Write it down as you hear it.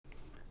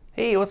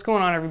Hey, what's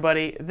going on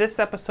everybody? This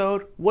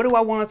episode, what do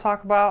I want to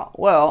talk about?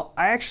 Well,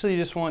 I actually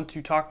just want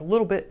to talk a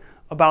little bit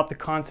about the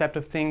concept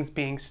of things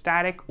being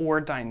static or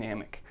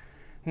dynamic.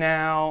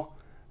 Now,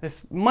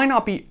 this might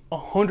not be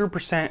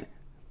 100%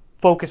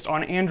 focused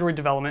on Android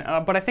development,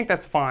 but I think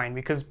that's fine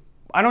because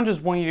I don't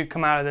just want you to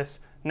come out of this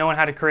knowing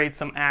how to create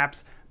some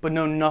apps but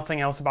know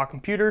nothing else about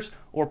computers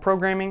or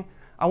programming.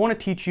 I want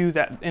to teach you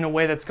that in a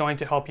way that's going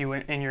to help you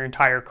in your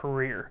entire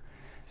career.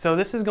 So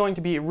this is going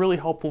to be a really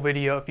helpful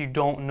video if you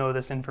don't know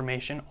this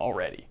information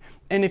already.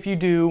 And if you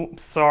do,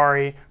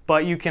 sorry,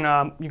 but you can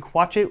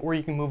watch it or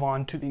you can move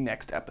on to the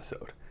next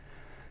episode.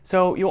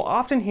 So you'll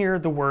often hear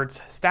the words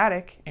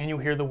static and you'll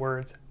hear the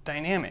words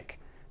dynamic.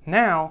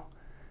 Now,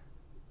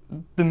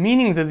 the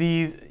meanings of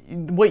these,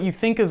 what you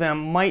think of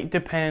them might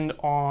depend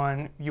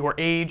on your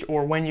age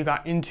or when you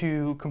got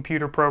into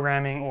computer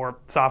programming or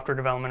software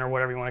development or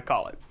whatever you want to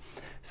call it.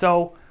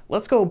 So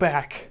let's go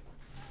back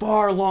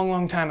far,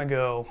 long time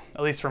ago,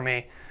 at least for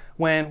me,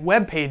 when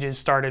web pages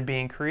started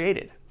being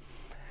created.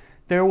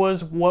 There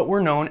was what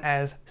were known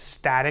as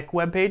static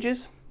web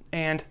pages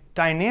and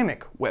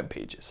dynamic web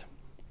pages.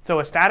 So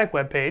a static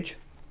web page,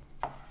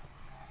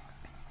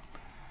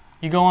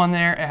 you go on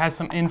there, it has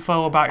some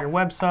info about your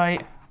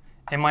website,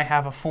 it might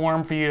have a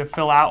form for you to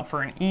fill out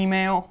for an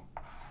email,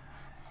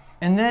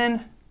 and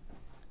then,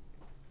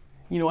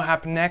 you know what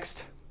happened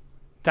next?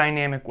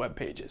 Dynamic web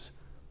pages.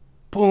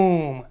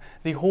 Boom!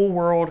 The whole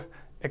world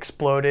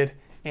exploded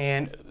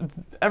and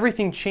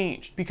everything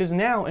changed because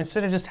now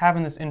instead of just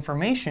having this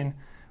information,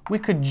 we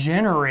could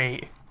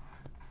generate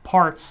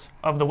parts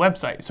of the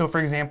website. So for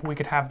example, we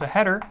could have the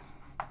header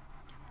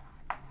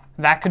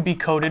that could be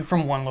coded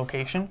from one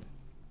location.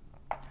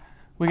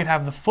 We could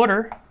have the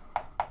footer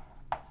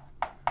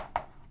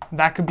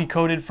that could be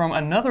coded from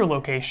another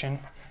location,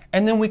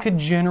 and then we could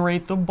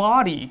generate the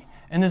body,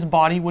 and this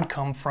body would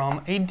come from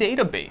a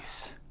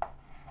database.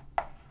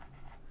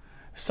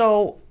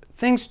 So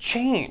things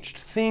changed,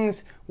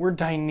 things were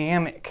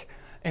dynamic.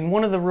 And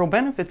one of the real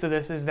benefits of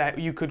this is that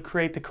you could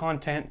create the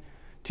content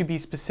to be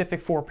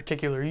specific for a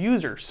particular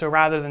user. So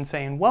rather than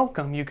saying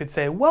welcome, you could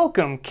say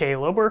welcome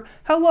Caleb, or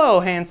hello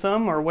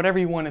handsome, or whatever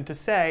you wanted to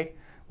say.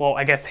 Well,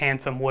 I guess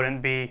handsome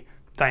wouldn't be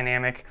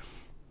dynamic.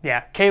 Yeah,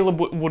 Caleb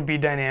would be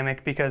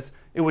dynamic because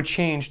it would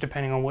change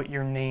depending on what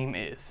your name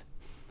is.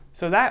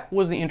 So that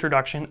was the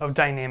introduction of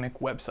dynamic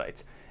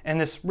websites.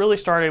 And this really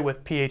started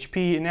with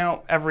PHP, and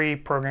now every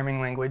programming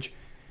language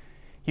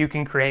you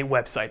can create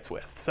websites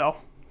with. So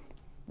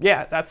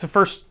yeah, that's the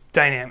first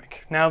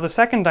dynamic. Now the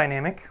second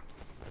dynamic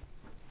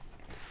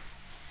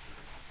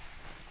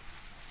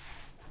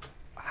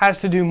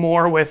has to do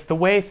more with the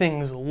way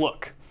things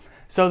look.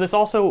 So this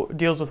also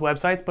deals with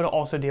websites, but it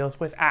also deals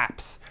with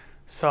apps.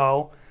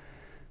 So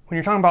when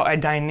you're talking about a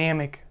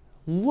dynamic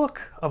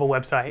look of a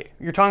website,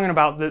 you're talking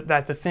about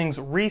that the things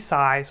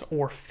resize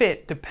or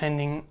fit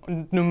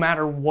depending, no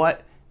matter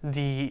what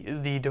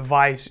the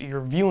device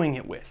you're viewing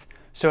it with.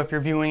 So if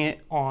you're viewing it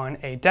on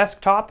a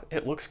desktop,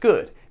 it looks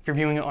good. If you're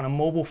viewing it on a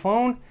mobile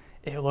phone,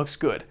 it looks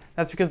good.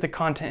 That's because the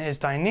content is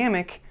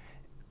dynamic,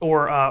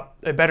 or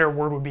a better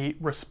word would be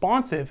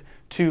responsive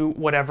to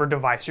whatever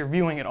device you're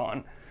viewing it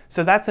on.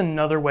 So that's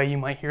another way you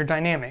might hear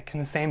dynamic, and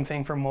the same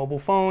thing for mobile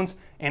phones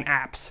and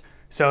apps.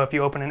 So if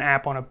you open an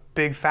app on a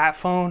big fat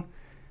phone,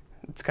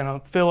 it's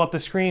gonna fill up the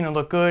screen and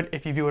look good.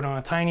 If you view it on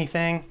a tiny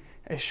thing,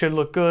 it should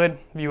look good.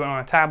 View it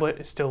on a tablet,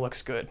 it still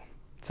looks good.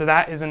 So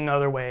that is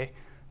another way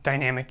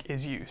dynamic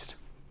is used.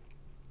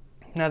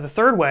 Now the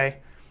third way,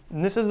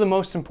 and this is the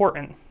most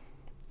important.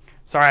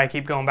 Sorry, I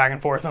keep going back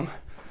and forth. I'm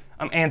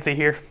antsy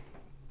here.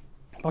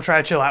 I'll try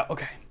to chill out.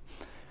 Okay.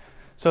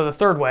 So the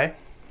third way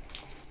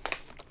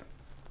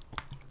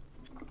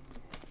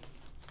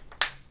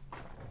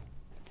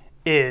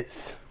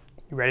is,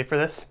 you ready for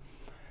this?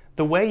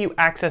 The way you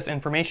access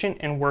information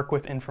and work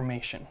with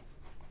information.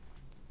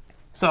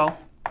 So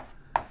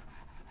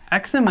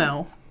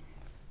XML,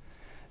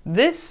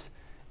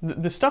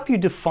 the stuff you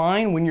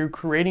define when you're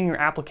creating your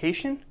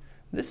application,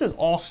 this is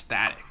all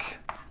static.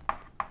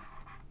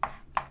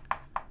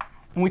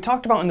 And we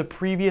talked about in the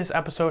previous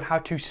episode how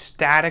to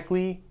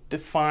statically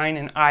define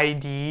an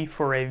ID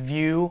for a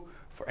view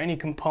for any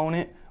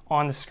component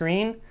on the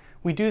screen.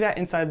 We do that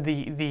inside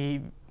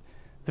the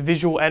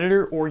visual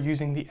editor or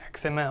using the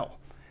XML.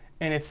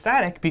 And it's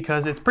static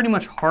because it's pretty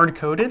much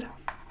hard-coded,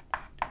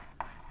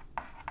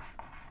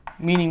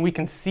 meaning we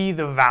can see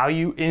the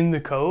value in the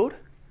code.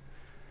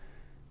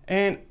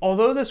 And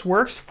although this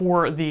works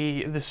for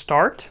the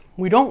start,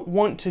 we don't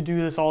want to do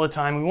this all the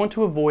time. We want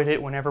to avoid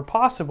it whenever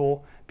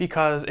possible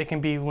because it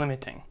can be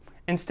limiting.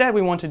 Instead,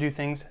 we want to do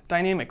things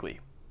dynamically.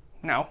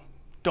 Now,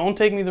 don't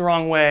take me the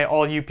wrong way,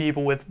 all you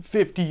people with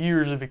 50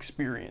 years of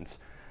experience.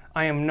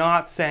 I am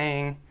not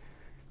saying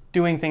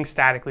doing things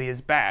statically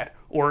is bad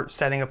or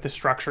setting up the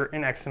structure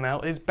in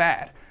XML is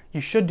bad. You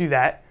should do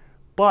that,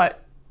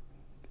 but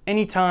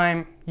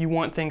anytime you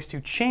want things to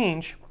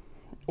change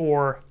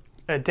or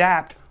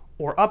adapt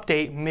or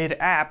update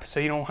mid-app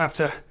so you don't have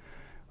to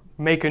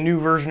make a new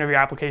version of your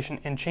application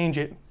and change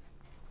it,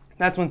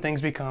 that's when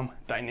things become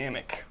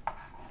dynamic.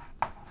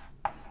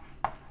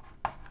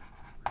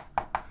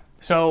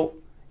 So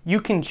you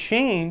can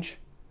change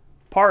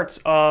parts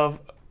of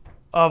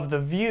the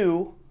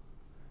view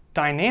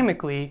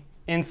dynamically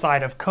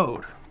inside of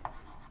code.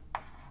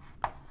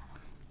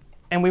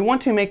 And we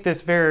want to make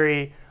this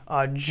very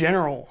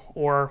general,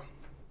 or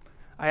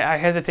I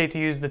hesitate to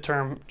use the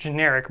term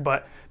generic,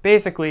 but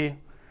basically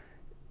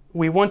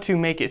we want to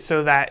make it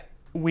so that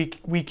we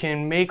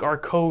can make our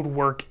code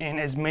work in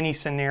as many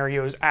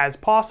scenarios as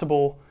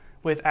possible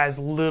with as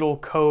little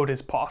code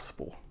as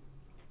possible.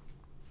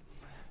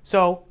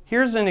 So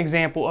here's an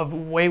example of a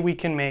way we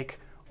can make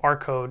our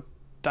code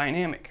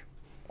dynamic.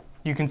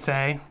 You can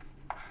say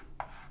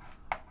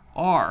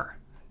r.id.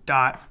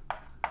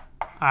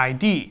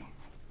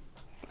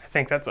 I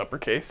think that's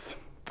uppercase.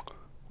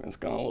 I'm just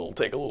gonna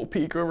take a little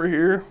peek over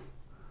here.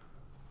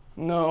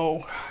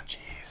 No,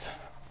 jeez.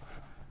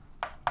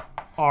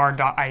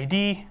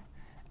 r.id,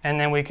 and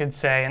then we could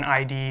say an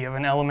ID of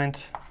an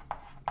element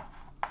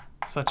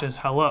such as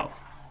hello.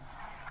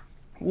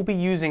 We'll be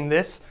using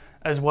this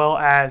as well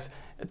as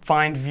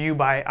find view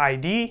by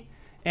ID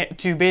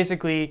to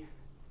basically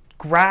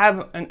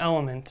grab an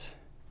element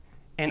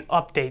and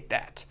update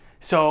that.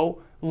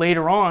 So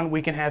later on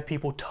we can have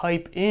people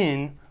type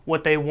in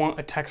what they want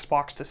a text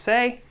box to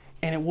say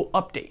and it will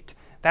update.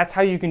 That's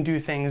how you can do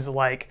things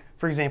like,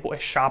 for example, a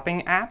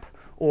shopping app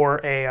or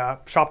a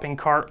shopping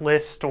cart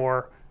list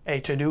or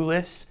a to-do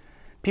list.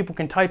 People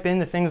can type in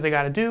the things they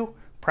got to do,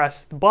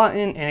 press the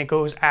button, and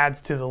it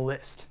adds to the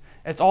list.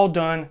 It's all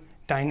done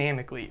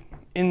dynamically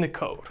in the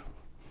code.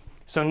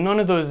 So none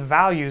of those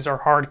values are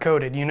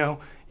hard-coded. You know,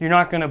 you're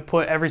not going to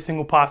put every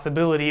single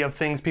possibility of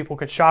things people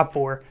could shop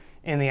for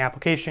in the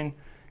application.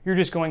 You're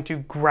just going to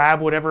grab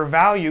whatever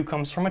value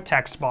comes from a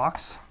text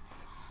box.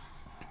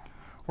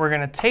 We're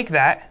going to take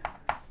that,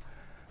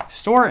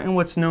 store it in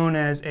what's known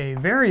as a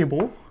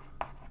variable.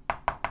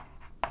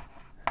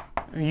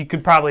 You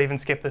could probably even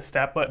skip this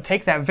step, but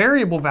take that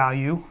variable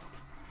value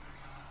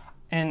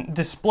and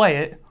display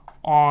it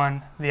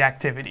on the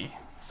activity.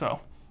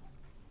 So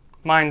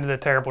mind the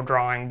terrible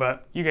drawing,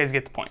 but you guys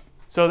get the point.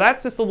 So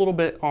that's just a little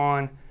bit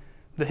on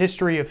the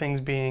history of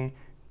things being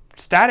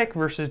static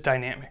versus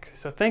dynamic.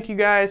 So thank you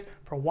guys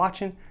for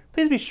watching.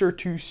 Please be sure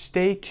to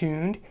stay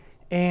tuned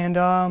and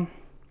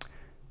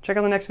check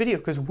out the next video,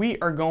 because we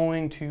are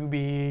going to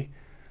be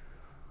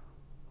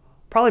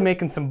probably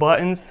making some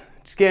buttons,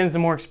 just getting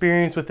some more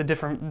experience with the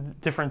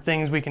different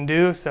things we can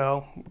do.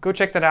 So go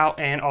check that out,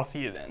 and I'll see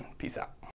you then. Peace out.